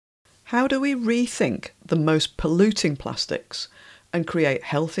How do we rethink the most polluting plastics and create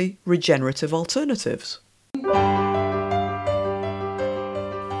healthy, regenerative alternatives?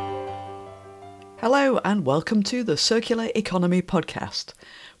 Hello and welcome to the Circular Economy podcast,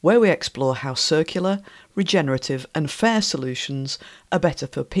 where we explore how circular, regenerative and fair solutions are better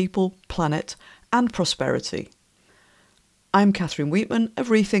for people, planet and prosperity. I'm Catherine Wheatman of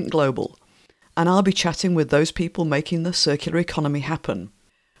Rethink Global, and I'll be chatting with those people making the circular economy happen,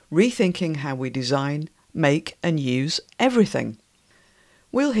 rethinking how we design, make and use everything.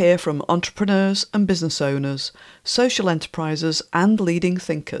 We'll hear from entrepreneurs and business owners, social enterprises and leading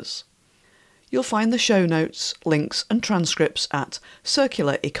thinkers. You'll find the show notes, links and transcripts at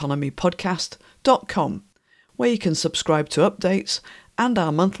circulareconomypodcast.com, where you can subscribe to updates and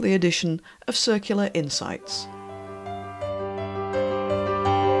our monthly edition of Circular Insights.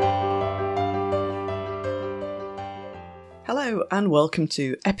 Hello and welcome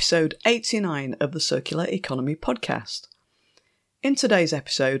to episode 89 of the Circular Economy podcast. In today's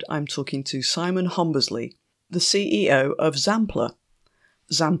episode, I'm talking to Simon Hombersley, the CEO of Xampla.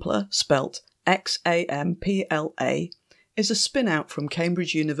 Xampla, spelt Xampla, is a spin-out from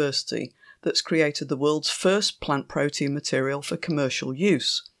Cambridge University that's created the world's first plant protein material for commercial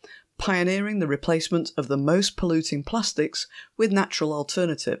use, pioneering the replacement of the most polluting plastics with natural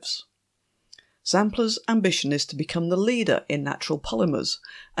alternatives. Xampla's ambition is to become the leader in natural polymers,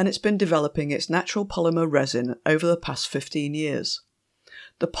 and it's been developing its natural polymer resin over the past 15 years.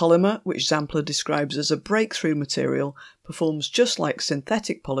 The polymer, which Xampla describes as a breakthrough material, performs just like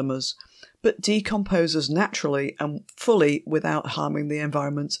synthetic polymers, but decomposes naturally and fully without harming the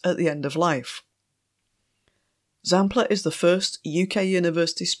environment at the end of life. Xampla is the first UK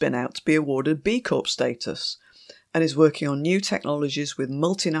university spin-out to be awarded B Corp status, and is working on new technologies with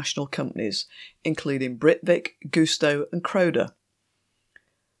multinational companies, including Britvic, Gusto and Croda.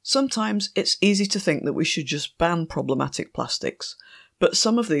 Sometimes it's easy to think that we should just ban problematic plastics, but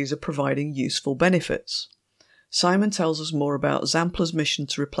some of these are providing useful benefits. Simon tells us more about Xampla's mission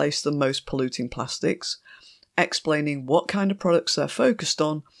to replace the most polluting plastics, explaining what kind of products they're focused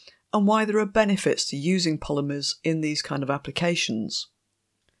on and why there are benefits to using polymers in these kind of applications.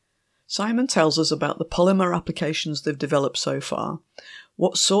 Simon tells us about the polymer applications they've developed so far,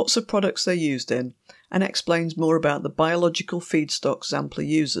 what sorts of products they're used in, and explains more about the biological feedstock Xampla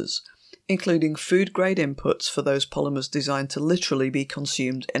uses, including food-grade inputs for those polymers designed to literally be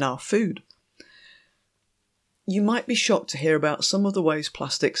consumed in our food. You might be shocked to hear about some of the ways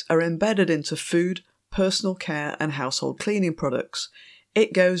plastics are embedded into food, personal care and household cleaning products.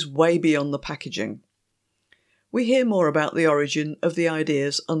 It goes way beyond the packaging. We hear more about the origin of the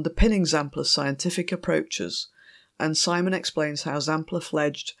ideas underpinning Xampla's scientific approaches, and Simon explains how Xampla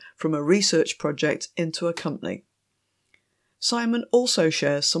fledged from a research project into a company. Simon also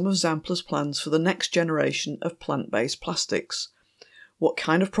shares some of Xampla's plans for the next generation of plant-based plastics, what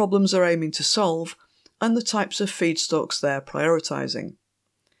kind of problems they're aiming to solve, and the types of feedstocks they're prioritising.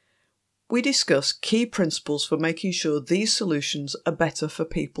 We discuss key principles for making sure these solutions are better for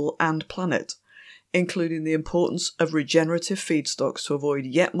people and planet, including the importance of regenerative feedstocks to avoid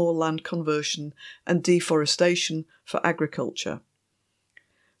yet more land conversion and deforestation for agriculture.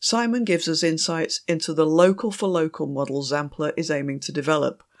 Simon gives us insights into the local-for-local model Xampla is aiming to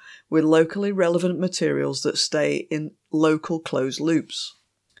develop, with locally relevant materials that stay in local closed loops.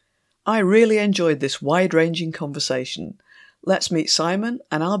 I really enjoyed this wide-ranging conversation. Let's meet Simon,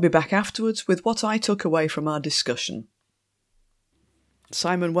 and I'll be back afterwards with what I took away from our discussion.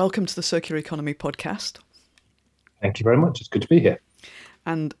 Simon, welcome to the Circular Economy podcast. Thank you very much. It's good to be here.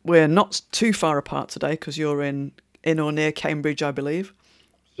 And we're not too far apart today because you're in or near Cambridge, I believe.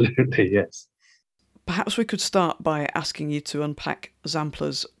 Absolutely, yes. Perhaps we could start by asking you to unpack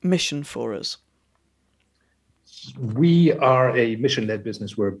Xampla's mission for us. We are a mission-led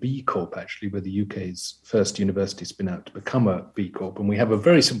business. We're a B Corp, actually. We're the UK's first university spin-out to become a B Corp. And we have a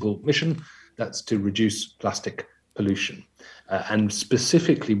very simple mission. That's to reduce plastic pollution. And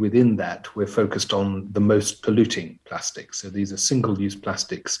specifically within that, we're focused on the most polluting plastics. So these are single-use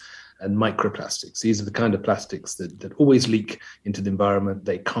plastics and microplastics. These are the kind of plastics that always leak into the environment.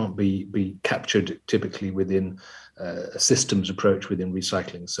 They can't be captured typically within a systems approach within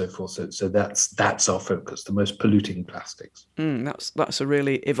recycling and so forth. So that's our focus, the most polluting plastics. That's a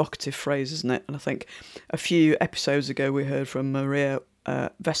really evocative phrase, isn't it? And I think a few episodes ago we heard from Maria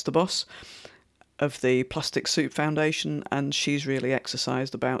Vesterbos, of the Plastic Soup Foundation, and she's really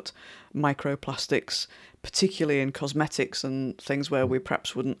exercised about microplastics, particularly in cosmetics and things where we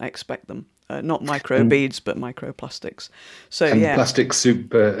perhaps wouldn't expect them. Not microbeads, but microplastics. So and yeah, Plastic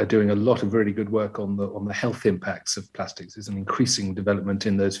Soup are doing a lot of really good work on the health impacts of plastics. There's an increasing development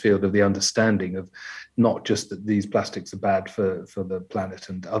in those fields of the understanding of not just that these plastics are bad for the planet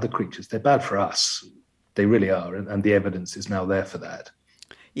and other creatures, they're bad for us. They really are, and the evidence is now there for that.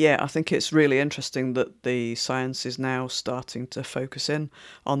 Yeah, I think it's really interesting that the science is now starting to focus in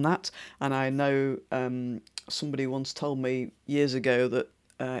on that. And I know somebody once told me years ago that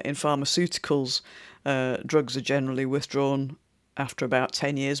in pharmaceuticals, drugs are generally withdrawn after about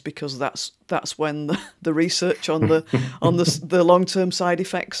 10 years because that's when the research on the long-term side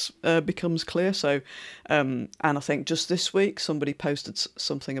effects becomes clear. So, and I think just this week somebody posted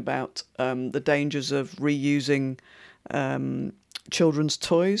something about the dangers of reusing children's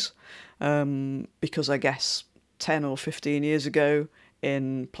toys, because I guess 10 or 15 years ago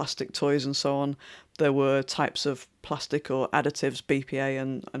in plastic toys and so on, there were types of plastic or additives, BPA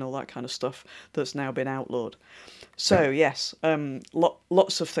and all that kind of stuff that's now been outlawed. So yes,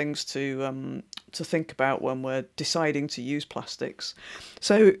 lots of things to think about when we're deciding to use plastics.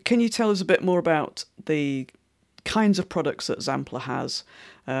 So can you tell us a bit more about the kinds of products that Zampler has,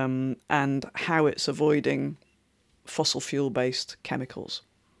 and how it's avoiding fossil fuel-based chemicals?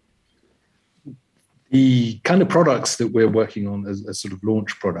 The kind of products that we're working on as sort of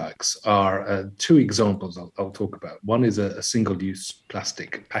launch products are two examples I'll talk about. One is a single-use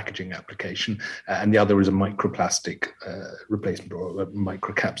plastic packaging application, and the other is a microplastic replacement, or a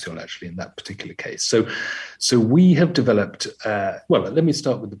microcapsule, actually, in that particular case. So we have developed, well, let me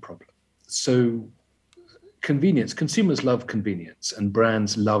start with the problem. So convenience, consumers love convenience, and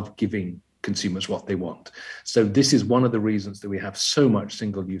brands love giving consumers what they want. So this is one of the reasons that we have so much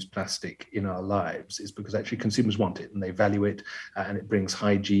single-use plastic in our lives, is because actually consumers want it and they value it, and it brings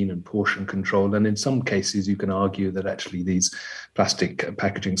hygiene and portion control. And in some cases, you can argue that actually these plastic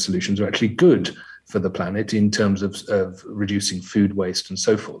packaging solutions are actually good for the planet in terms of reducing food waste and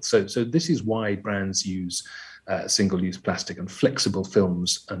so forth. So this is why brands use single-use plastic and flexible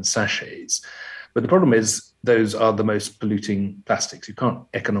films and sachets. But the problem is those are the most polluting plastics. You can't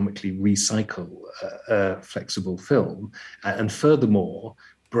economically recycle flexible film. And furthermore,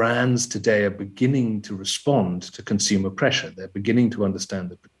 brands today are beginning to respond to consumer pressure. They're beginning to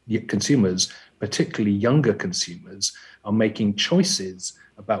understand that consumers, particularly younger consumers, are making choices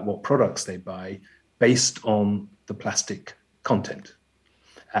about what products they buy based on the plastic content.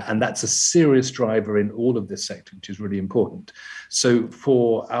 And that's a serious driver in all of this sector, which is really important. So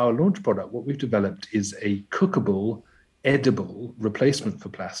for our launch product, what we've developed is a cookable, edible replacement for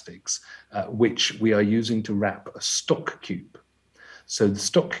plastics, which we are using to wrap a stock cube. So the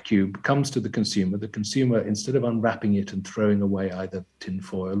stock cube comes to the consumer. The consumer, instead of unwrapping it and throwing away either tin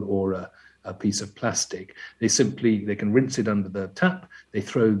foil or a piece of plastic, they can rinse it under the tap. They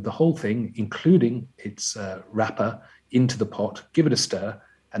throw the whole thing, including its wrapper, into the pot, give it a stir,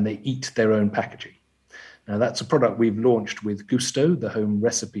 and they eat their own packaging. Now, that's a product we've launched with Gousto, the home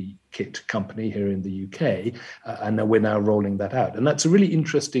recipe kit company here in the UK, and we're now rolling that out. And that's a really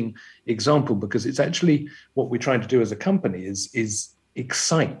interesting example, because it's actually what we're trying to do as a company is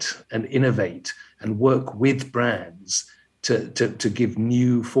excite and innovate and work with brands to give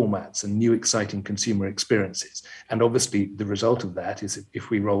new formats and new exciting consumer experiences. And obviously the result of that is,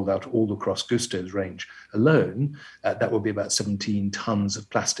 if we rolled out all across Gousto's range alone, that would be about 17 tons of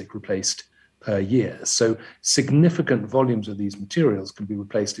plastic replaced per year. So significant volumes of these materials can be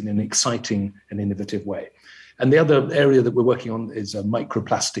replaced in an exciting and innovative way. And the other area that we're working on is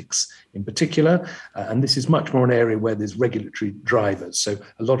microplastics in particular. And this is much more an area where there's regulatory drivers. So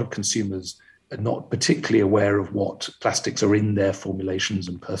a lot of consumers are not particularly aware of what plastics are in their formulations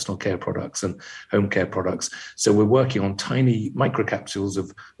and personal care products and home care products. So we're working on tiny microcapsules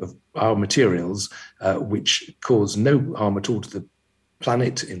of our materials, which cause no harm at all to the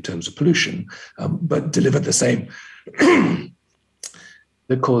planet in terms of pollution, but deliver the same,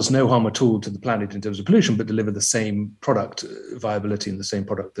 that cause no harm at all to the planet in terms of pollution, but deliver the same product viability and the same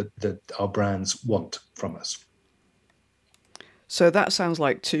product that our brands want from us. So that sounds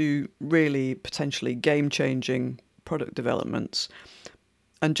like two really potentially game-changing product developments.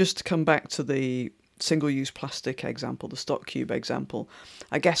 And just to come back to the single-use plastic example, the stock cube example,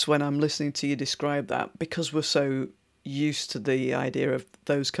 I guess when I'm listening to you describe that, because we're so used to the idea of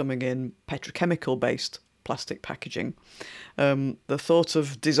those coming in petrochemical-based plastic packaging, the thought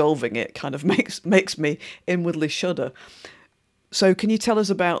of dissolving it kind of makes me inwardly shudder. So can you tell us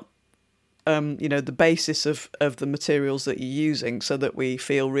about the basis of the materials that you're using, so that we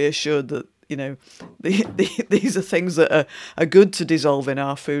feel reassured that these are things that are good to dissolve in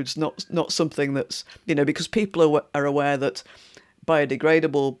our foods, not something that's, because people are aware that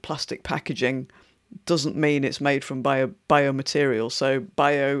biodegradable plastic packaging doesn't mean it's made from biomaterial. So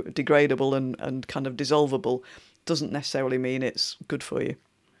biodegradable and kind of dissolvable doesn't necessarily mean it's good for you.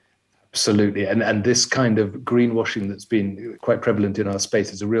 Absolutely. And this kind of greenwashing that's been quite prevalent in our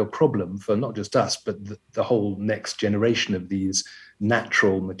space is a real problem for not just us, but the whole next generation of these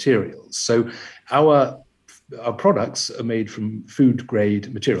natural materials. So our products are made from food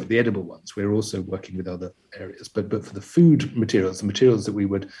grade material, the edible ones. We're also working with other areas, but for the food materials, the materials that we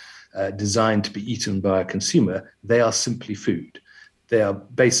would design to be eaten by a consumer, they are simply food. They are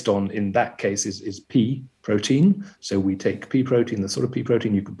based on, in that case, is pea protein. So we take pea protein, the sort of pea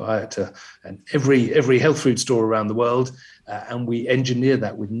protein you could buy at every health food store around the world, and we engineer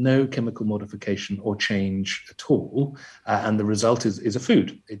that with no chemical modification or change at all. And the result is a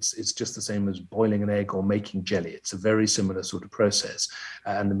food. It's just the same as boiling an egg or making jelly. It's a very similar sort of process.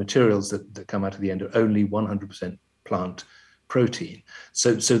 And the materials that come out of the end are only 100% plant protein.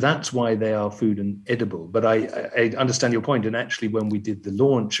 So that's why they are food and edible. But I understand your point. And actually, when we did the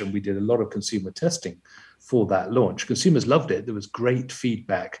launch and we did a lot of consumer testing for that launch, consumers loved it. There was great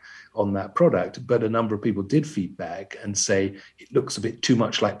feedback on that product, but a number of people did feedback and say, it looks a bit too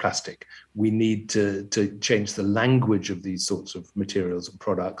much like plastic. We need to change the language of these sorts of materials and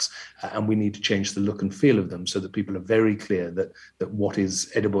products, and we need to change the look and feel of them so that people are very clear that what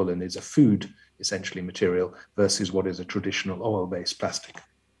is edible and is a food essentially material versus what is a traditional oil-based plastic.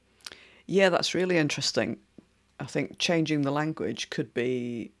 Yeah, that's really interesting. I think changing the language could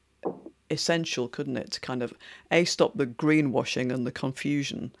be essential, couldn't it, to kind of stop the greenwashing and the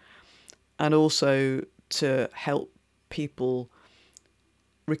confusion, and also to help people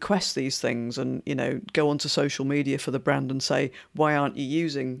request these things and go onto social media for the brand and say, why aren't you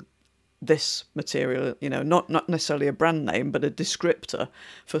using this material, not necessarily a brand name, but a descriptor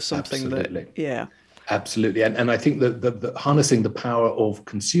for something. Absolutely. Yeah. Absolutely. And I think that the harnessing the power of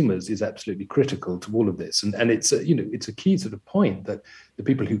consumers is absolutely critical to all of this. And it's it's a key sort of point that the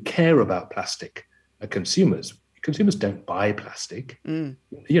people who care about plastic are consumers. Consumers don't buy plastic.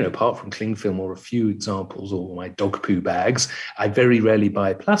 Apart from cling film or a few examples, or my dog poo bags, I very rarely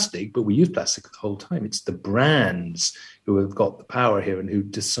buy plastic, but we use plastic the whole time. It's the brands who have got the power here and who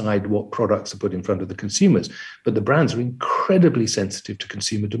decide what products are put in front of the consumers. But the brands are incredibly sensitive to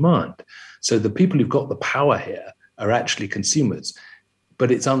consumer demand. So the people who've got the power here are actually consumers.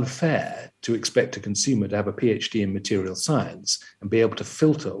 But it's unfair to expect a consumer to have a PhD in material science and be able to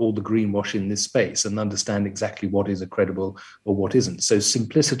filter all the greenwash in this space and understand exactly what is credible or what isn't. So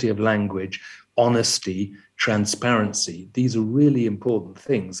simplicity of language, honesty, transparency, these are really important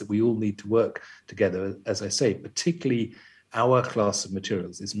things that we all need to work together, as I say, particularly our class of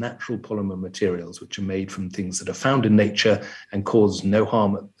materials is natural polymer materials, which are made from things that are found in nature and cause no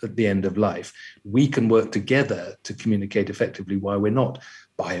harm at the end of life. We can work together to communicate effectively why we're not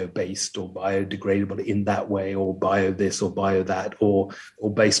bio-based or biodegradable in that way, or bio this or bio that, or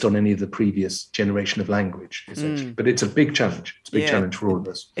based on any of the previous generation of language, essentially. But it's a big challenge. It's a big challenge for all of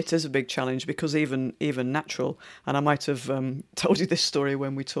us. It is a big challenge because even natural, and I might have told you this story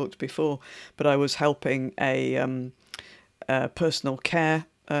when we talked before, but I was helping a personal care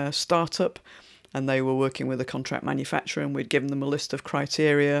startup, and they were working with a contract manufacturer, and we'd given them a list of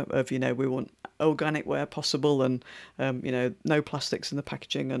criteria of, we want organic where possible, and no plastics in the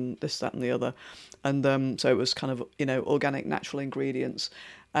packaging, and this, that, and the other, and so it was kind of organic, natural ingredients,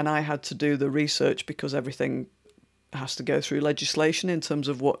 and I had to do the research because everything has to go through legislation in terms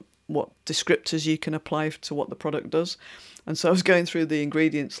of what descriptors you can apply to what the product does, and so I was going through the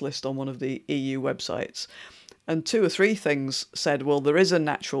ingredients list on one of the EU websites. And 2 or 3 things said, well, there is a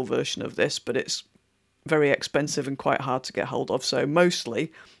natural version of this, but it's very expensive and quite hard to get hold of. So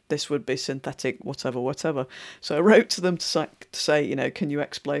mostly this would be synthetic, whatever. So I wrote to them to say, can you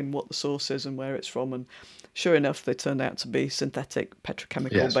explain what the source is and where it's from? And sure enough, they turned out to be synthetic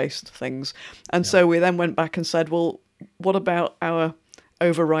petrochemical-based things. And so we then went back and said, well, what about our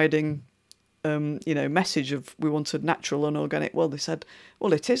overriding message of we wanted natural and organic? Well, they said,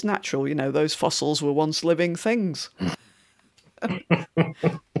 well, it is natural. Those fossils were once living things.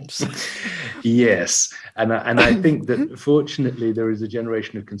 Yes. And I think that fortunately there is a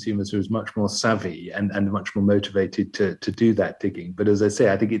generation of consumers who is much more savvy and much more motivated to do that digging. But as I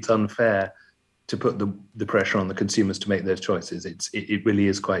say, I think it's unfair to put the pressure on the consumers to make those choices. It really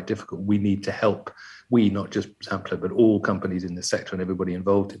is quite difficult. We need to help. We, not just Sampler, but all companies in this sector and everybody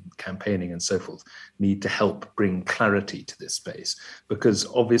involved in campaigning and so forth, need to help bring clarity to this space, because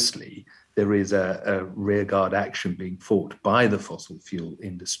obviously there is a rearguard action being fought by the fossil fuel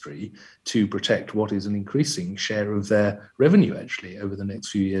industry to protect what is an increasing share of their revenue, actually, over the next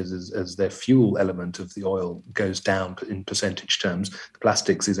few years as their fuel element of the oil goes down in percentage terms. The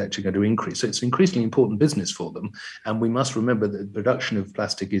plastics is actually going to increase. So it's an increasingly important business for them. And we must remember that the production of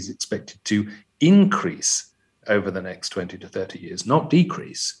plastic is expected to increase over the next 20 to 30 years, not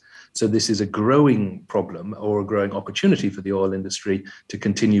decrease. So this is a growing problem or a growing opportunity for the oil industry to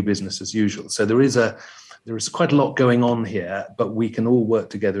continue business as usual. So there is quite a lot going on here, but we can all work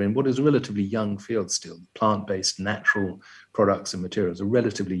together in what is a relatively young field still. Plant-based natural products and materials, a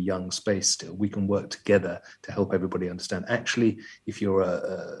relatively young space still. We can work together to help everybody understand. Actually, if you're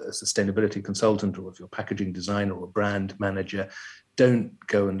a sustainability consultant, or if you're a packaging designer or a brand manager, don't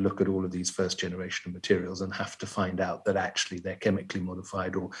go and look at all of these first generation of materials and have to find out that actually they're chemically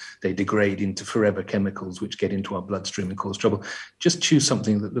modified or they degrade into forever chemicals which get into our bloodstream and cause trouble. Just choose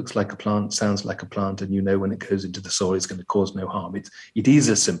something that looks like a plant, sounds like a plant, and you know when it goes into the soil it's going to cause no harm. It is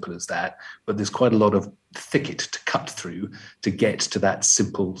as simple as that, but there's quite a lot of thicket to cut through to get to that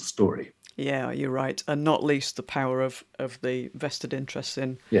simple story. Yeah, you're right. And not least the power of the vested interests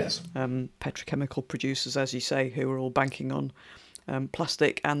in petrochemical producers, as you say, who are all banking on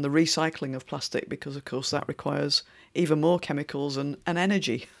plastic and the recycling of plastic, because of course that requires even more chemicals and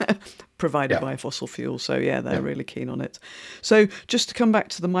energy provided by fossil fuels. So they're really keen on it. So just to come back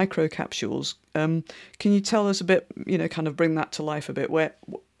to the microcapsules, can you tell us a bit, kind of bring that to life a bit? Where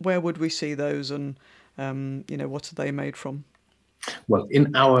would we see those, and what are they made from? Well,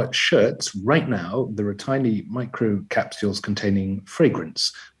 in our shirts right now, there are tiny micro capsules containing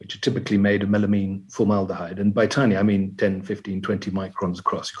fragrance, which are typically made of melamine formaldehyde. And by tiny, I mean 10, 15, 20 microns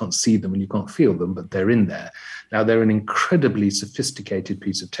across. You can't see them and you can't feel them, but they're in there. Now, they're an incredibly sophisticated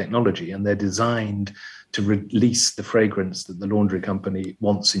piece of technology, and they're designed to release the fragrance that the laundry company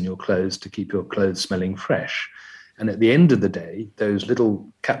wants in your clothes to keep your clothes smelling fresh. And at the end of the day, those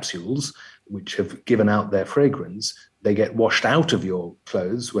little capsules, which have given out their fragrance, they get washed out of your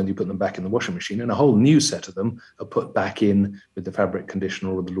clothes when you put them back in the washing machine, and a whole new set of them are put back in with the fabric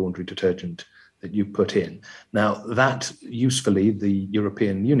conditioner or the laundry detergent that you put in. Now, that usefully, the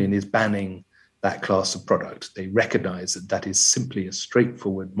European Union is banning that class of product. They recognize that that is simply a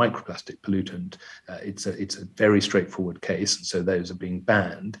straightforward microplastic pollutant. It's a very straightforward case, and so those are being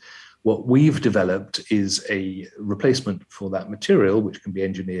banned. What we've developed is a replacement for that material, which can be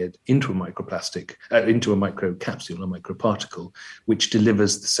engineered into a microplastic, into a microcapsule, a microparticle, which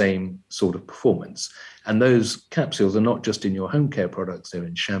delivers the same sort of performance. And those capsules are not just in your home care products, they're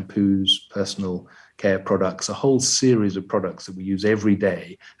in shampoos, personal care products, a whole series of products that we use every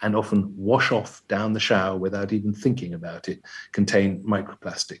day and often wash off down the shower without even thinking about it, contain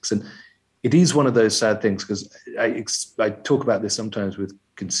microplastics. And it is one of those sad things, because I talk about this sometimes with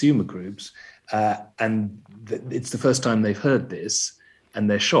consumer groups, and it's the first time they've heard this, and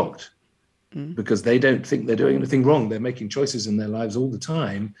they're shocked because they don't think they're doing anything wrong. They're making choices in their lives all the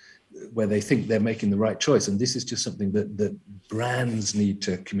time where they think they're making the right choice. And this is just something that brands need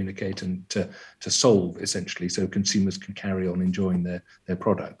to communicate and to solve, essentially, so consumers can carry on enjoying their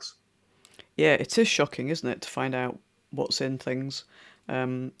products. Yeah, it is shocking, isn't it, to find out what's in things.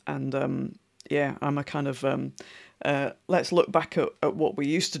 I'm a kind of let's look back at what we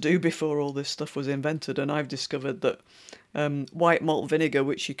used to do before all this stuff was invented, and I've discovered that white malt vinegar,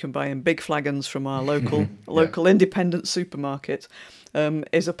 which you can buy in big flagons from our local independent supermarket,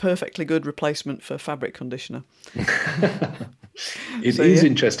 is a perfectly good replacement for fabric conditioner. It is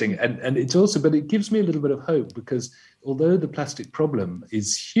interesting, and it's also, but it gives me a little bit of hope, because although the plastic problem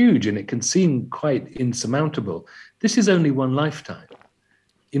is huge and it can seem quite insurmountable, this is only one lifetime.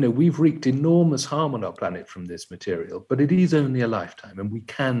 We've wreaked enormous harm on our planet from this material, but it is only a lifetime, and we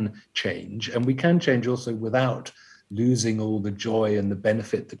can change. And we can change also without losing all the joy and the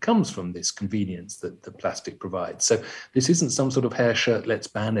benefit that comes from this convenience that the plastic provides. So this isn't some sort of hair shirt, let's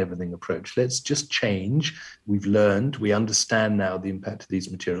ban everything approach. Let's just change. We've learned, we understand now the impact of these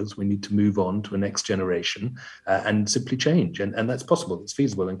materials. We need to move on to a next generation and simply change. And that's possible, it's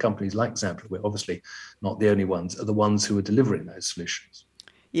feasible. And companies like Xampler, we're obviously not the only ones, are the ones who are delivering those solutions.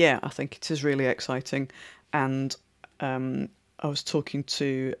 Yeah, I think it is really exciting. And I was talking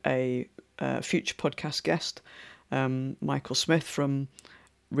to a future podcast guest, Michael Smith from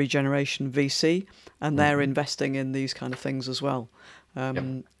Regeneration VC, and they're investing in these kind of things as well,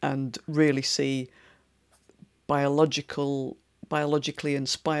 and really see biologically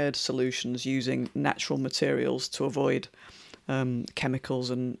inspired solutions using natural materials to avoid chemicals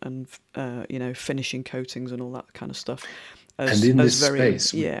and finishing coatings and all that kind of stuff. And in this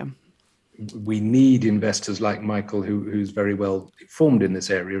space, we need investors like Michael, who's very well informed in this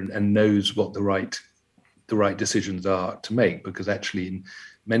area and knows what the right decisions are to make, because actually in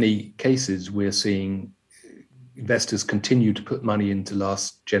many cases we're seeing investors continue to put money into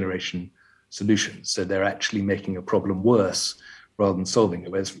last generation solutions. So they're actually making a problem worse rather than solving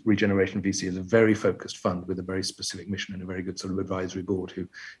it. Whereas Regeneration VC is a very focused fund with a very specific mission and a very good sort of advisory board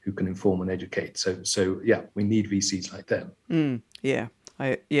who can inform and educate. So yeah, we need VCs like them. Yeah.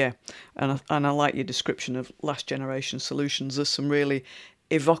 And I like your description of last generation solutions. There's some really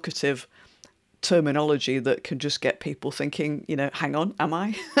evocative terminology that can just get people thinking, hang on, am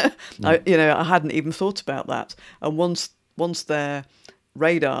I? I hadn't even thought about that. And once their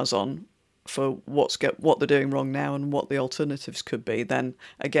radar's on for what they're doing wrong now and what the alternatives could be, then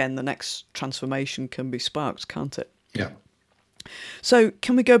again the next transformation can be sparked, can't it? Yeah. So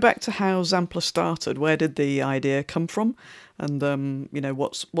can we go back to how Xampler started? Where did the idea come from? And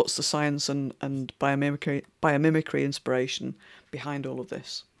what's the science and biomimicry inspiration behind all of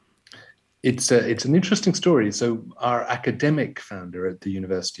this? It's an interesting story. So our academic founder at the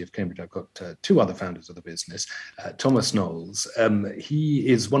University of Cambridge, I've got two other founders of the business, Thomas Knowles. He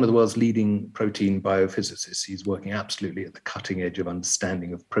is one of the world's leading protein biophysicists. He's working absolutely at the cutting edge of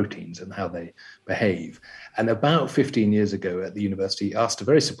understanding of proteins and how they behave. And about 15 years ago at the university, he asked a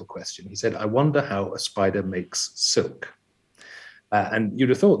very simple question. He said, I wonder how a spider makes silk. And you'd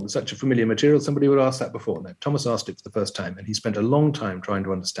have thought that such a familiar material, somebody would ask that before. No, Thomas asked it for the first time, and he spent a long time trying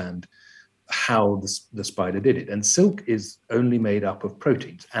to understand how the spider did it. And silk is only made up of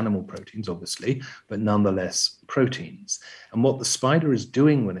proteins, animal proteins, obviously, but nonetheless proteins. And what the spider is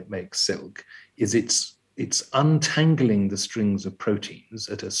doing when it makes silk is it's untangling the strings of proteins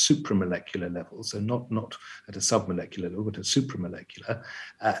at a supramolecular level, so not at a submolecular level, but a supramolecular,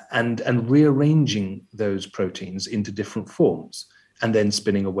 and rearranging those proteins into different forms, and then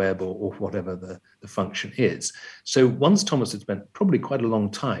spinning a web or whatever the function is. So once Thomas had spent probably quite a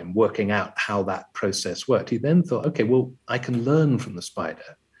long time working out how that process worked, he then thought, okay, well, I can learn from the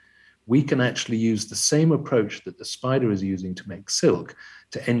spider. We can actually use the same approach that the spider is using to make silk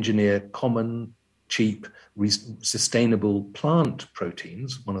to engineer common, cheap, sustainable plant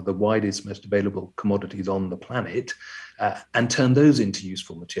proteins, one of the widest, most available commodities on the planet, and turn those into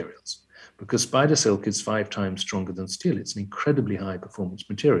useful materials. Because spider silk is 5 times stronger than steel. It's an incredibly high performance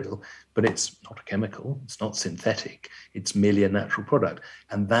material, but it's not a chemical, it's not synthetic, it's merely a natural product.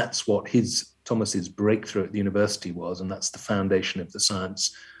 And that's what Thomas's breakthrough at the university was, and that's the foundation of the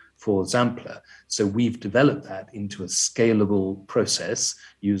science for Xampler. So we've developed that into a scalable process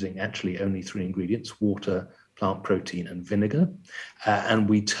using actually only 3 ingredients: water, plant protein, and vinegar. And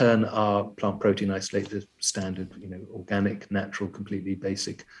we turn our plant protein isolate, the standard, organic, natural, completely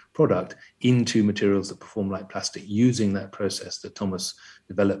basic product, into materials that perform like plastic using that process that Thomas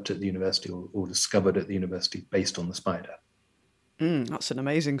developed at the university or discovered at the university based on the spider. That's an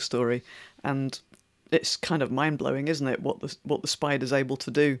amazing story. And it's kind of mind-blowing, isn't it, what the spider's able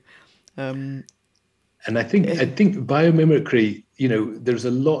to do? And I think biomimicry, there's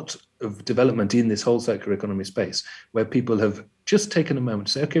a lot of development in this whole circular economy space where people have just taken a moment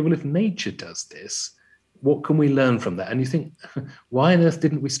to say, okay, well, if nature does this, what can we learn from that? And you think, why on earth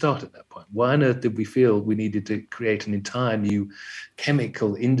didn't we start at that point? Why on earth did we feel we needed to create an entire new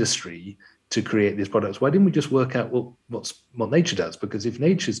chemical industry to create these products? Why didn't we just work out, well, what nature does? Because if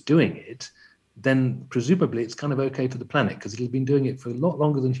nature's doing it, then presumably it's kind of okay for the planet, because it'll been doing it for a lot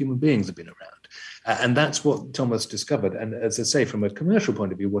longer than human beings have been around. And that's what Thomas discovered. And as I say, from a commercial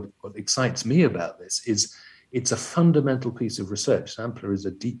point of view, what excites me about this is it's a fundamental piece of research. Xampler is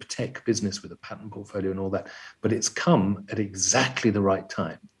a deep tech business with a patent portfolio and all that, but it's come at exactly the right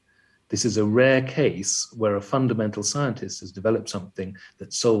time. This is a rare case where a fundamental scientist has developed something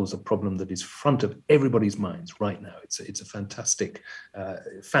that solves a problem that is front of everybody's minds right now. It's a fantastic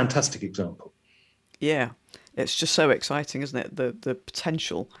example. Yeah, it's just so exciting, isn't it? The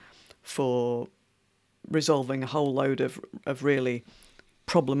potential for resolving a whole load of really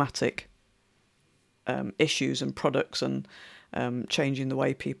problematic issues and products, and changing the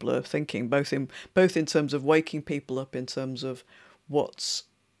way people are thinking, both in terms of waking people up in terms of what's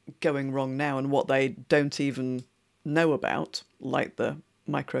going wrong now and what they don't even know about, like the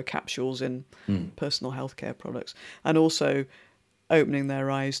microcapsules in personal healthcare products, and also opening their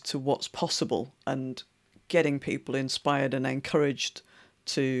eyes to what's possible and getting people inspired and encouraged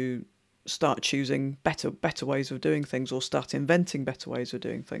to start choosing better ways of doing things, or start inventing better ways of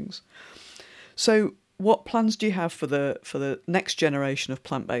doing things. So what plans do you have for the next generation of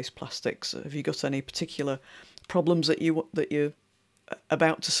plant-based plastics? Have you got any particular problems that you're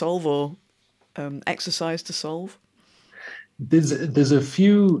about to solve, or exercise to solve? There's a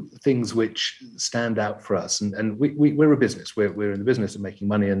few things which stand out for us, and we're a business. We're in the business of making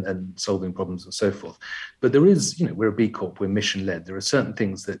money and solving problems and so forth. But there is, we're a B Corp, we're mission led. There are certain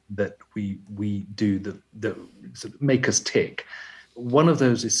things that we do that sort of make us tick. One of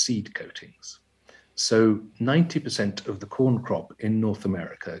those is seed coatings. So 90% of the corn crop in North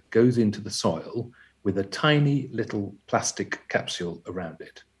America goes into the soil with a tiny little plastic capsule around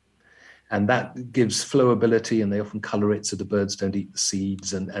it. And that gives flowability, and they often color it so the birds don't eat the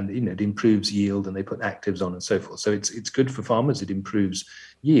seeds, and it improves yield, and they put actives on and so forth. So it's good for farmers, it improves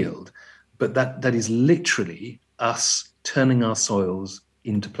yield. But that is literally us turning our soils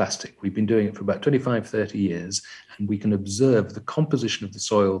into plastic. We've been doing it for about 25, 30 years, and we can observe the composition of the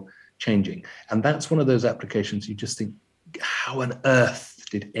soil changing. And that's one of those applications you just think, how on earth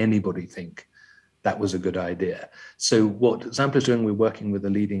did anybody think that was a good idea? So what Xampler is doing, we're working with a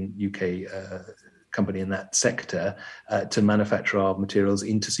leading UK company in that sector to manufacture our materials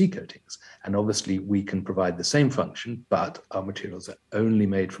into seed coatings. And obviously we can provide the same function, but our materials are only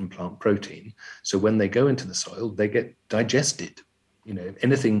made from plant protein. So when they go into the soil, they get digested.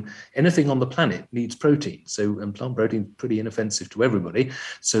 Anything on the planet needs protein. And plant protein is pretty inoffensive to everybody.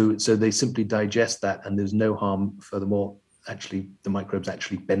 So they simply digest that, and there's no harm. Furthermore, actually, the microbes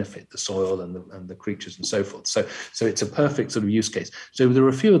actually benefit the soil and the creatures and so forth. So it's a perfect sort of use case. So there are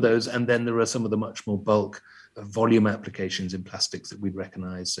a few of those, and then there are some of the much more bulk volume applications in plastics that we'd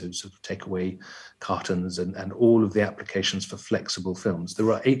recognize. So sort of takeaway cartons and all of the applications for flexible films.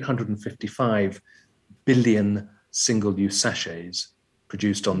 There are 855 billion single-use sachets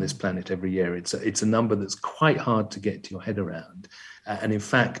produced on this planet every year. It's a number that's quite hard to get to your head around. And in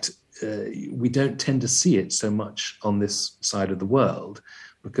fact, we don't tend to see it so much on this side of the world,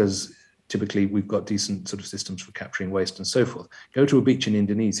 because typically we've got decent sort of systems for capturing waste and so forth. Go to a beach in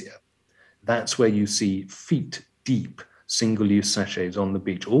Indonesia. That's where you see feet deep single-use sachets on the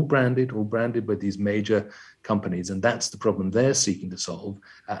beach, all branded by these major companies. And that's the problem they're seeking to solve.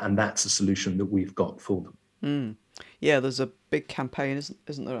 And that's a solution that we've got for them. Yeah, there's a big campaign,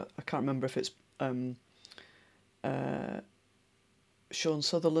 isn't there? I can't remember if it's Sean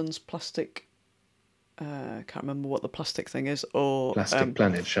Sutherland's plastic. I can't remember what the plastic thing is, or Plastic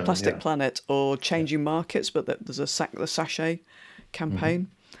Planet, Sean, Plastic Planet, or Changing Markets. But there's the sachet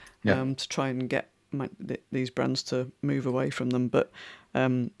campaign to try and get these brands to move away from them. But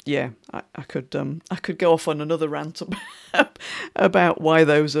I could go off on another rant about why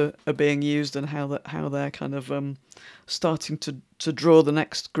those are being used, and how they're kind of starting to draw the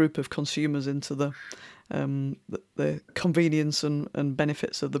next group of consumers into the convenience and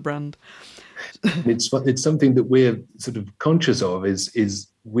benefits of the brand. It's something that we're sort of conscious of, is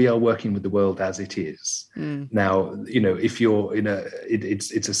we are working with the world as it is. Now, if you're in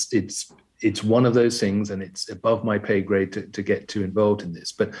it's one of those things, and it's above my pay grade to get too involved in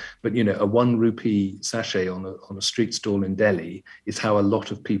this. But a 1 rupee sachet on a street stall in Delhi is how a lot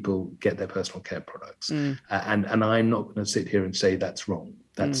of people get their personal care products. And I'm not going to sit here and say that's wrong.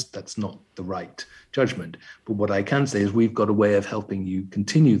 That's not the right judgment. But what I can say is we've got a way of helping you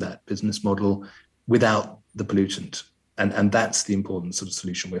continue that business model without the pollutant. And that's the important sort of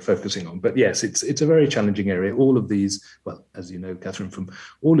solution we're focusing on. But yes, it's a very challenging area. All of these, well, as you know, Catherine, from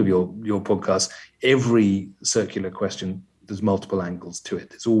all of your podcasts, every circular question, there's multiple angles to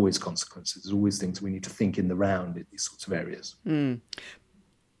it. There's always consequences. There's always things we need to think in the round in these sorts of areas.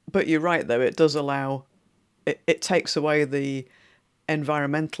 But you're right, though. It does allow, it takes away the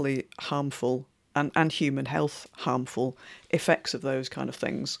environmentally harmful and human health harmful effects of those kind of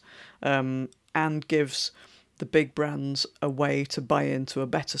things, and gives the big brands a way to buy into a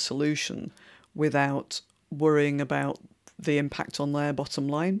better solution without worrying about the impact on their bottom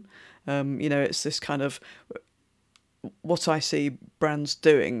line. It's this kind of, what I see brands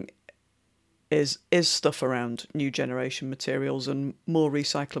doing is stuff around new generation materials and more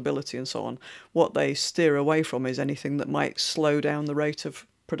recyclability and so on. What they steer away from is anything that might slow down the rate of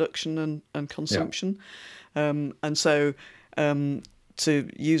production and consumption. And so to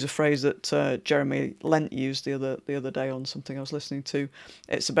use a phrase that Jeremy Lent used the other day on something I was listening to,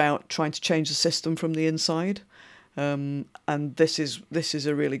 it's about trying to change the system from the inside. And this is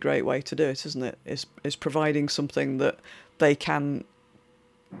a really great way to do it, isn't it? Is providing something that they can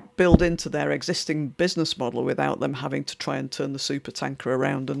build into their existing business model without them having to try and turn the super tanker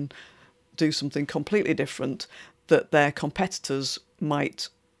around and do something completely different that their competitors might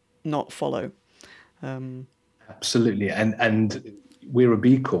not follow. Absolutely. And we're a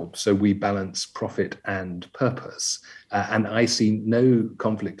B Corp, so we balance profit and purpose. And I see no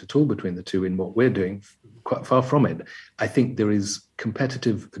conflict at all between the two in what we're doing, quite far from it. I think there is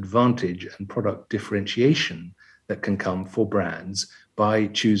competitive advantage and product differentiation that can come for brands by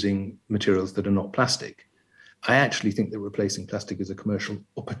choosing materials that are not plastic. I actually think that replacing plastic is a commercial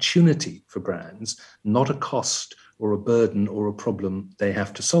opportunity for brands, not a cost or a burden or a problem they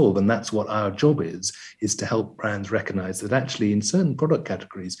have to solve. And that's what our job is to help brands recognize that actually in certain product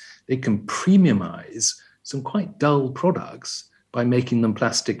categories, they can premiumize some quite dull products by making them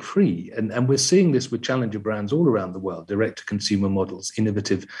plastic free. And we're seeing this with challenger brands all around the world, direct to consumer models,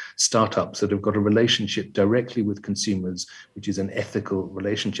 innovative startups that have got a relationship directly with consumers, which is an ethical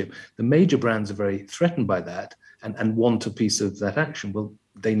relationship. The major brands are very threatened by that and want a piece of that action. Well,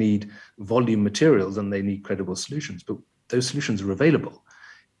 they need volume materials and they need credible solutions, but those solutions are available.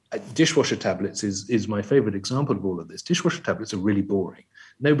 Dishwasher tablets is my favorite example of all of this. Dishwasher tablets are really boring.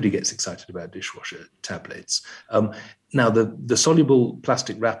 Nobody gets excited about dishwasher tablets. Now, the soluble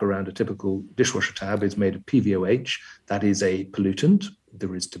plastic wrap around a typical dishwasher tab is made of PVOH. That is a pollutant.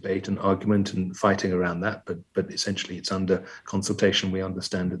 There is debate and argument and fighting around that, but essentially it's under consultation, we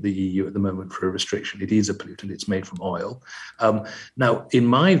understand, at the EU at the moment for a restriction. It is a pollutant. It's made from oil. Now, in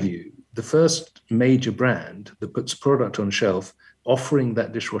my view, the first major brand that puts a product on shelf offering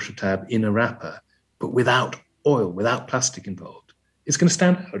that dishwasher tab in a wrapper, but without oil, without plastic involved, is going to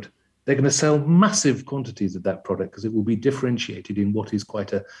stand out. They're going to sell massive quantities of that product because it will be differentiated in what is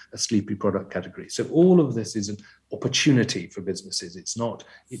quite a sleepy product category. So all of this is an opportunity for businesses.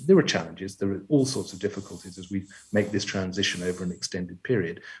 There are challenges. There are all sorts of difficulties as we make this transition over an extended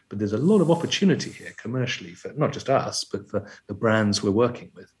period. But there's a lot of opportunity here commercially for not just us, but for the brands we're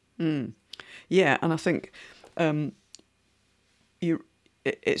working with. Yeah, and I think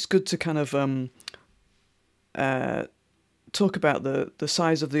it's good to kind of talk about the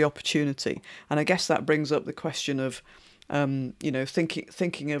size of the opportunity, and I guess that brings up the question of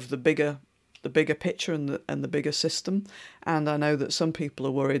thinking of the bigger picture and the bigger system. And I know that some people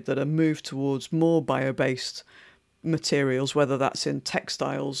are worried that a move towards more bio-based materials, whether that's in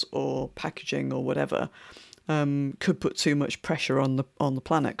textiles or packaging or whatever, could put too much pressure on the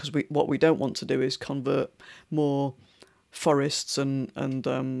planet, because what we don't want to do is convert more forests and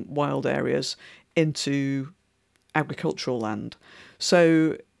wild areas into agricultural land.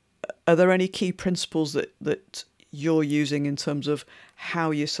 So are there any key principles that you're using in terms of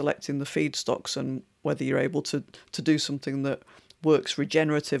how you're selecting the feedstocks and whether you're able to do something that works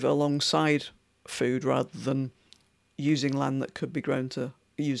regenerative alongside food rather than using land that could be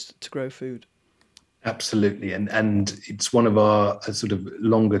used to grow food? Absolutely, and it's one of our sort of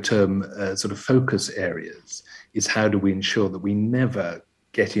longer term sort of focus areas, is how do we ensure that we never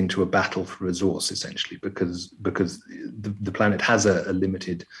get into a battle for resource, essentially, because the planet has a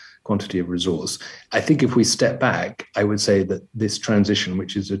limited quantity of resource. I think if we step back, I would say that this transition,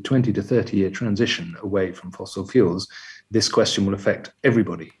 which is a 20 to 30 year transition away from fossil fuels, this question will affect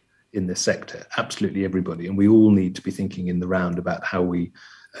everybody in this sector, absolutely everybody, and we all need to be thinking in the round about how we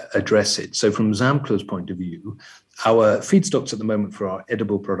address it. So from Zamkla's point of view, our feedstocks at the moment for our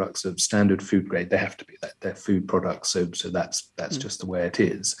edible products are standard food grade. They have to be that. They're food products, so that's just the way it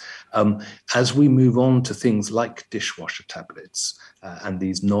is. As we move on to things like dishwasher tablets and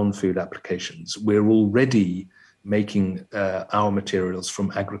these non-food applications, we're already making our materials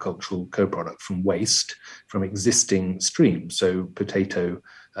from agricultural co-product, from waste, from existing streams. So potato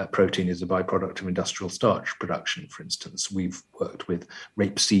protein is a byproduct of industrial starch production, for instance. We've worked with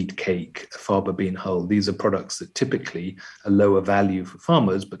rapeseed cake, faba bean hull. These are products that typically are lower value for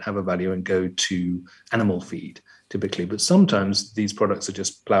farmers, but have a value and go to animal feed, typically. But sometimes these products are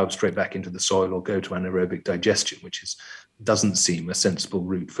just plowed straight back into the soil or go to anaerobic digestion, which doesn't seem a sensible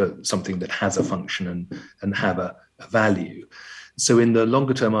route for something that has a function and have a value. So in the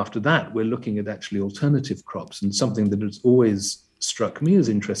longer term after that, we're looking at actually alternative crops. And something that has always struck me as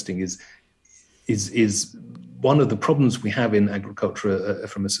interesting is one of the problems we have in agriculture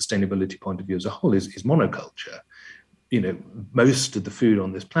from a sustainability point of view as a whole is monoculture. Most of the food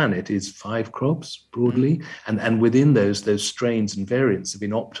on this planet is 5 crops broadly, and within those strains and variants have been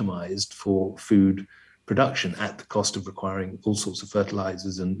optimized for food production at the cost of requiring all sorts of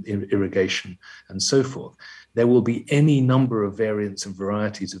fertilizers and irrigation and so forth. There will be any number of variants and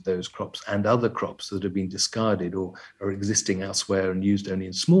varieties of those crops and other crops that have been discarded or are existing elsewhere and used only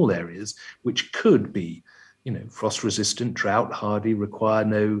in small areas, which could be, frost resistant, drought hardy, require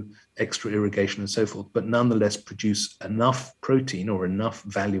no extra irrigation and so forth, but nonetheless produce enough protein or enough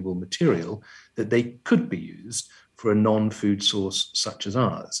valuable material that they could be used for a non-food source such as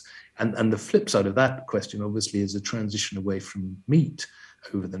ours. And the flip side of that question, obviously, is a transition away from meat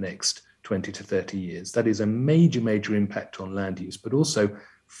over the next 20 to 30 years. That is a major, major impact on land use, but also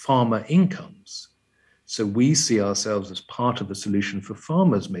farmer incomes. So we see ourselves as part of the solution for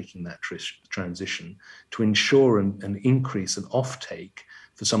farmers making that transition to ensure an increase in offtake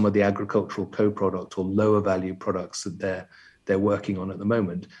for some of the agricultural co-product or lower value products that they're working on at the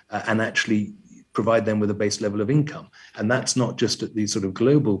moment, and actually provide them with a base level of income. And that's not just at these sort of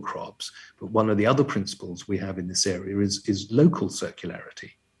global crops, but one of the other principles we have in this area is local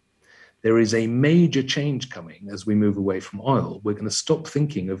circularity. There is a major change coming as we move away from oil. We're going to stop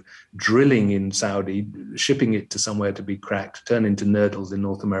thinking of drilling in Saudi, shipping it to somewhere to be cracked, turn into nurdles in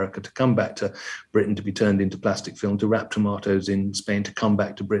North America, to come back to Britain to be turned into plastic film, to wrap tomatoes in Spain, to come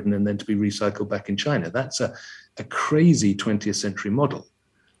back to Britain and then to be recycled back in China. That's a crazy 20th century model.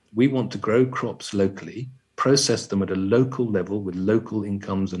 We want to grow crops locally, process them at a local level with local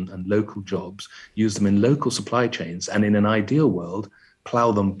incomes and local jobs, use them in local supply chains, and in an ideal world,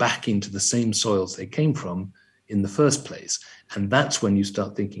 plow them back into the same soils they came from in the first place. And that's when you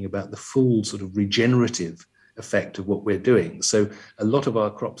start thinking about the full sort of regenerative effect of what we're doing. So a lot of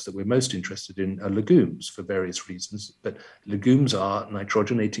our crops that we're most interested in are legumes for various reasons, but legumes are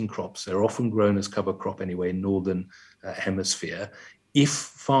nitrogenating crops. They're often grown as cover crop anyway in Northern Hemisphere. If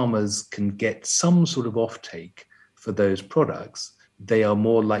farmers can get some sort of offtake for those products, they are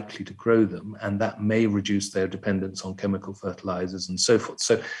more likely to grow them, and that may reduce their dependence on chemical fertilizers and so forth.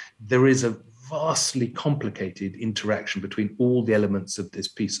 So there is a vastly complicated interaction between all the elements of this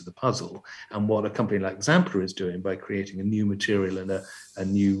piece of the puzzle, and what a company like Xampler is doing by creating a new material and a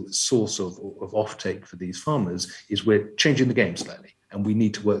new source of offtake for these farmers is we're changing the game slightly. And we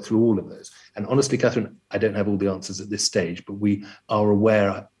need to work through all of those. And honestly, Catherine, I don't have all the answers at this stage, but we are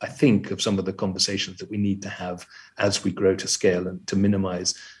aware, I think, of some of the conversations that we need to have as we grow to scale and to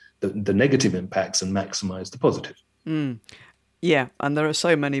minimize the negative impacts and maximize the positive. Yeah, and there are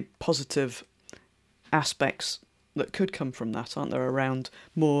so many positive aspects that could come from that, aren't there, around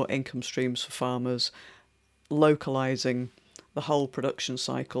more income streams for farmers, localizing the whole production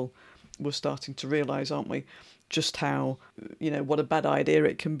cycle. We're starting to realise, aren't we, just how, what a bad idea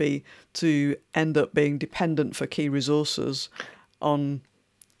it can be to end up being dependent for key resources on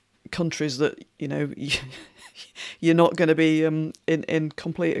countries that, you're not going to be in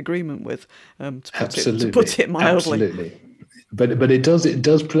complete agreement with, to put it mildly. Absolutely. But it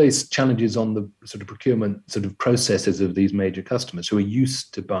does place challenges on the sort of procurement sort of processes of these major customers who are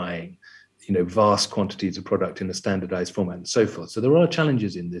used to buying, vast quantities of product in a standardized format and so forth. So there are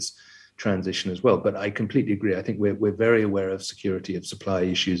challenges in this transition as well. But I completely agree. I think we're very aware of security of supply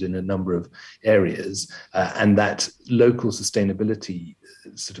issues in a number of areas, and that local sustainability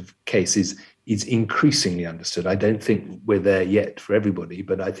sort of case is increasingly understood. I don't think we're there yet for everybody,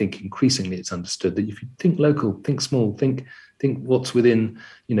 but I think increasingly it's understood that if you think local, think small, think what's within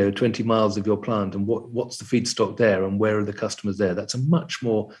 20 miles of your plant, and what's the feedstock there, and where are the customers there. That's a much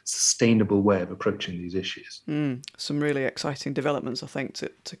more sustainable way of approaching these issues. Some really exciting developments, I think,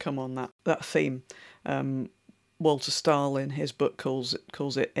 to come on that theme. Walter Stahl in his book calls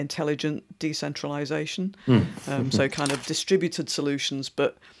it intelligent decentralization. So kind of distributed solutions,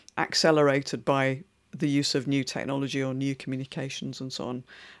 but accelerated by the use of new technology or new communications and so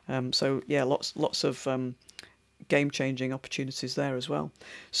on. So yeah, lots of game-changing opportunities there as well.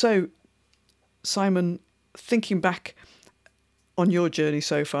 So, Simon, thinking back on your journey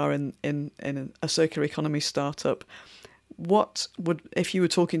so far in a circular economy startup, what would, if you were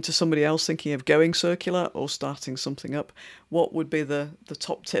talking to somebody else thinking of going circular or starting something up, what would be the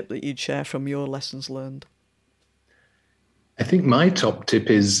top tip that you'd share from your lessons learned? I think my top tip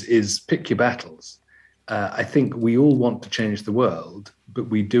is pick your battles. I think we all want to change the world, but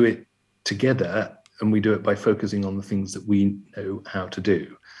we do it together, and we do it by focusing on the things that we know how to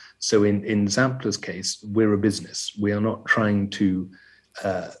do. So in Xampler's case, we're a business. We are not trying to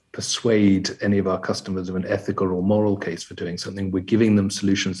persuade any of our customers of an ethical or moral case for doing something. We're giving them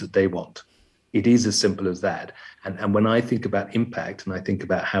solutions that they want. It is as simple as that. And when I think about impact and I think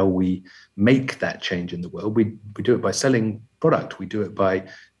about how we make that change in the world, we do it by selling product. We do it by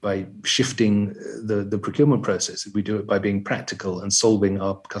shifting the procurement process. We do it by being practical and solving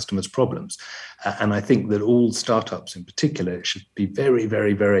our customers' problems. And I think that all startups in particular should be very,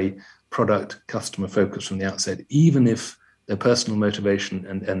 very, very product customer focused from the outset, even if their personal motivation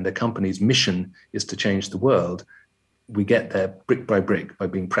and their company's mission is to change the world. We get there brick by brick by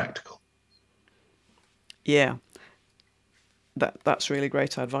being practical. Yeah, that's really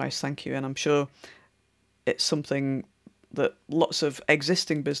great advice. Thank you. And I'm sure it's something that lots of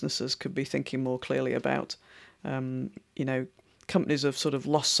existing businesses could be thinking more clearly about. Companies have sort of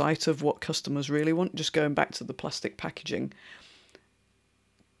lost sight of what customers really want. Just going back to the plastic packaging,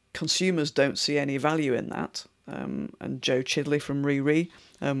 consumers don't see any value in that. and Joe Chidley from ReRe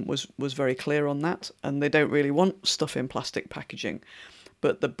was very clear on that, and they don't really want stuff in plastic packaging.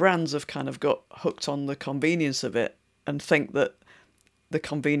 But the brands have kind of got hooked on the convenience of it and think that the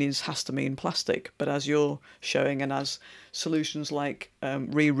convenience has to mean plastic. But as you're showing, and as solutions like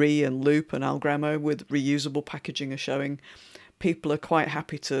ReRe and Loop and Algramo with reusable packaging are showing, people are quite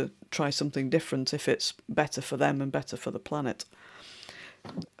happy to try something different if it's better for them and better for the planet.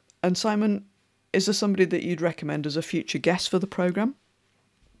 And Simon, is there somebody that you'd recommend as a future guest for the programme?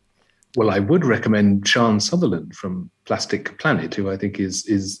 Well, I would recommend Sian Sutherland from Plastic Planet, who I think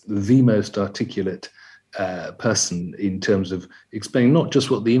is the most articulate person in terms of explaining not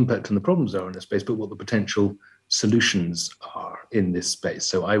just what the impact and the problems are in this space, but what the potential solutions are in this space.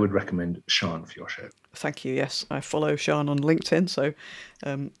 So I would recommend Sian for your show. Thank you. Yes, I follow Sian on LinkedIn, so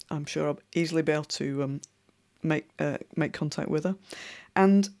I'm sure I'll easily be able to make contact with her.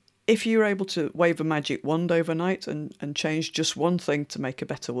 And if you were able to wave a magic wand overnight and change just one thing to make a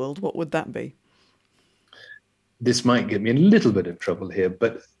better world, what would that be? This might get me in a little bit of trouble here,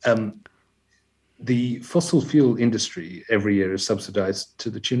 but the fossil fuel industry every year is subsidized to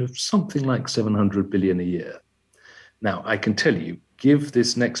the tune of something like 700 billion a year. Now, I can tell you, give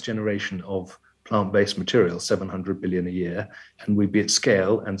this next generation of plant-based material 700 billion a year, and we'd be at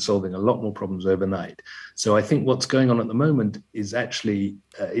scale and solving a lot more problems overnight. So I think what's going on at the moment is actually,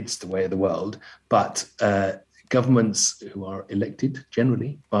 it's the way of the world, but governments who are elected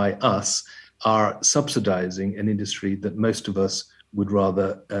generally by us are subsidizing an industry that most of us would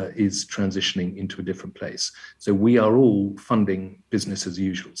rather is transitioning into a different place. So we are all funding business as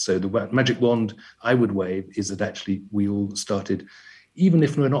usual. So the magic wand I would wave is that actually we all started, even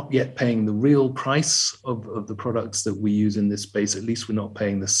if we're not yet paying the real price of the products that we use in this space, at least we're not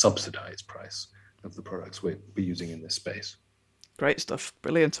paying the subsidized price of the products we're using in this space. Great stuff.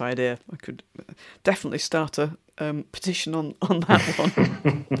 Brilliant idea. I could definitely start a petition on that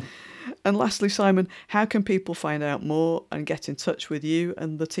one. And lastly, Simon, how can people find out more and get in touch with you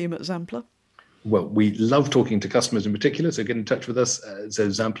and the team at Zampler? Well, we love talking to customers in particular, so get in touch with us. So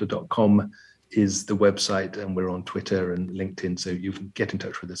zampler.com is the website, and we're on Twitter and LinkedIn, so you can get in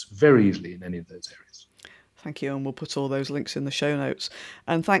touch with us very easily in any of those areas. Thank you, and we'll put all those links in the show notes.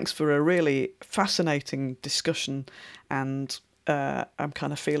 And thanks for a really fascinating discussion, and I'm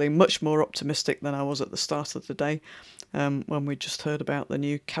kind of feeling much more optimistic than I was at the start of the day when we just heard about the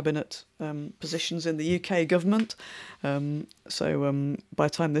new cabinet positions in the UK government. So by the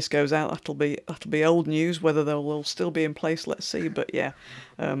time this goes out, that'll be old news. Whether they'll all still be in place, let's see. But yeah,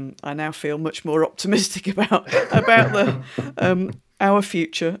 I now feel much more optimistic about the our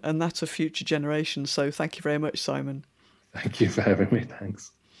future and that of future generations. So thank you very much, Simon. Thank you for having me.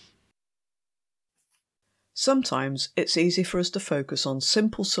 Thanks. Sometimes it's easy for us to focus on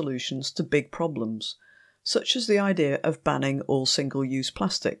simple solutions to big problems, such as the idea of banning all single-use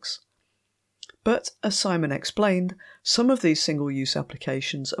plastics. But, as Simon explained, some of these single-use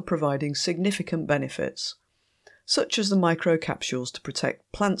applications are providing significant benefits, such as the microcapsules to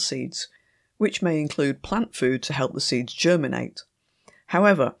protect plant seeds, which may include plant food to help the seeds germinate.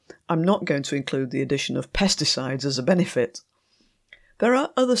 However, I'm not going to include the addition of pesticides as a benefit. There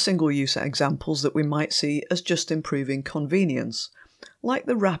are other single-use examples that we might see as just improving convenience, like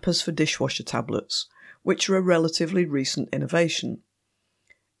the wrappers for dishwasher tablets, which are a relatively recent innovation.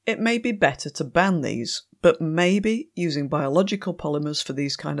 It may be better to ban these, but maybe using biological polymers for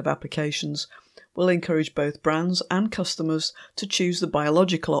these kind of applications will encourage both brands and customers to choose the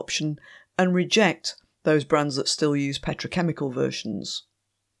biological option and reject those brands that still use petrochemical versions.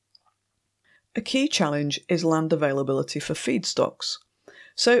 A key challenge is land availability for feedstocks.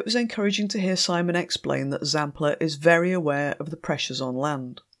 So it was encouraging to hear Simon explain that Zampler is very aware of the pressures on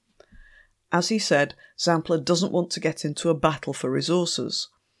land. As he said, Zampler doesn't want to get into a battle for resources,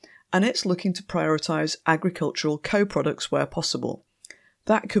 and it's looking to prioritise agricultural co-products where possible.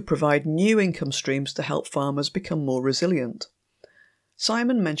 That could provide new income streams to help farmers become more resilient.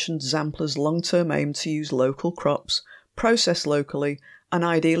 Simon mentioned Zampler's long-term aim to use local crops, processed locally, and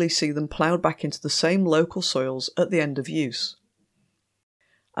ideally see them ploughed back into the same local soils at the end of use.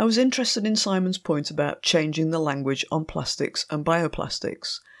 I was interested in Simon's point about changing the language on plastics and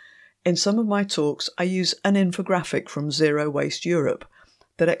bioplastics. In some of my talks, I use an infographic from Zero Waste Europe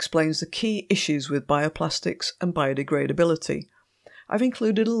that explains the key issues with bioplastics and biodegradability. I've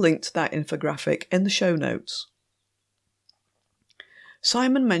included a link to that infographic in the show notes.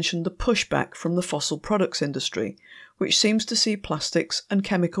 Simon mentioned the pushback from the fossil products industry, which seems to see plastics and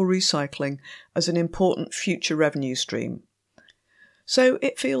chemical recycling as an important future revenue stream. So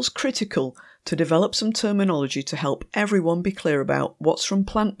it feels critical to develop some terminology to help everyone be clear about what's from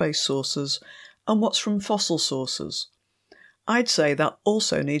plant-based sources and what's from fossil sources. I'd say that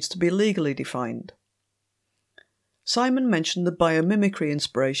also needs to be legally defined. Simon mentioned the biomimicry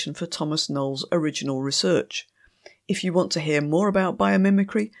inspiration for Thomas Knoll's original research. If you want to hear more about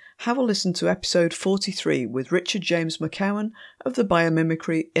biomimicry, have a listen to episode 43 with Richard James McCowan of the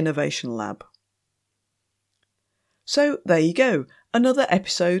Biomimicry Innovation Lab. So there you go, another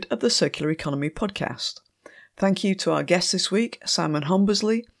episode of the Circular Economy podcast. Thank you to our guests this week, Simon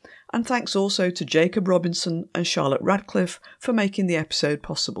Hombersley, and thanks also to Jacob Robinson and Charlotte Radcliffe for making the episode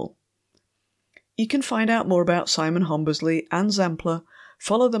possible. You can find out more about Simon Hombersley and Zempler,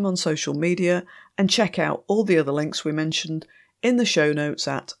 follow them on social media, and check out all the other links we mentioned in the show notes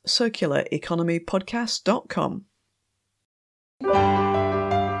at circulareconomypodcast.com.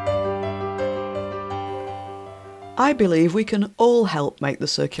 I believe we can all help make the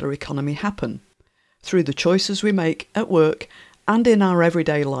circular economy happen through the choices we make at work and in our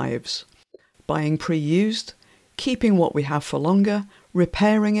everyday lives. Buying pre-used, keeping what we have for longer,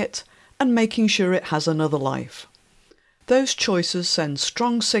 repairing it, and making sure it has another life. Those choices send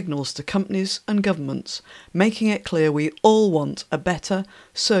strong signals to companies and governments, making it clear we all want a better,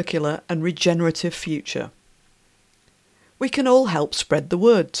 circular and regenerative future. We can all help spread the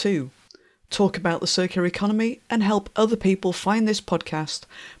word too. Talk about the circular economy and help other people find this podcast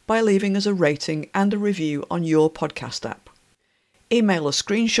by leaving us a rating and a review on your podcast app. Email a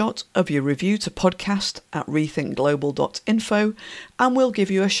screenshot of your review to podcast@rethinkglobal.info and we'll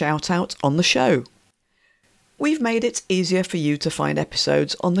give you a shout out on the show. We've made it easier for you to find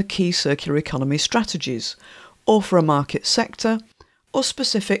episodes on the key circular economy strategies, or for a market sector, or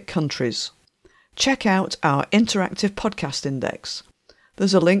specific countries. Check out our interactive podcast index.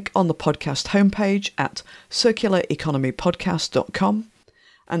 There's a link on the podcast homepage at circulareconomypodcast.com,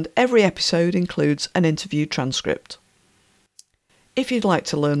 and every episode includes an interview transcript. If you'd like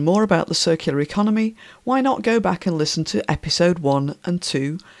to learn more about the circular economy, why not go back and listen to episode 1 and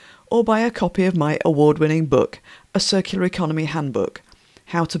 2, or buy a copy of my award-winning book, A Circular Economy Handbook,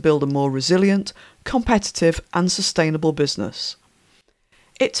 How to Build a More Resilient, Competitive and Sustainable Business.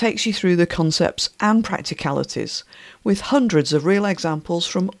 It takes you through the concepts and practicalities, with hundreds of real examples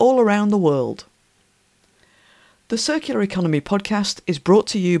from all around the world. The Circular Economy podcast is brought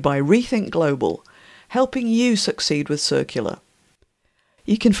to you by Rethink Global, helping you succeed with circular.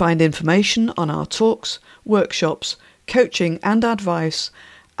 You can find information on our talks, workshops, coaching and advice,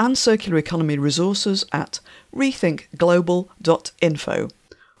 and circular economy resources at rethinkglobal.info,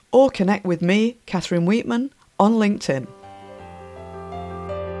 or connect with me, Catherine Wheatman, on LinkedIn.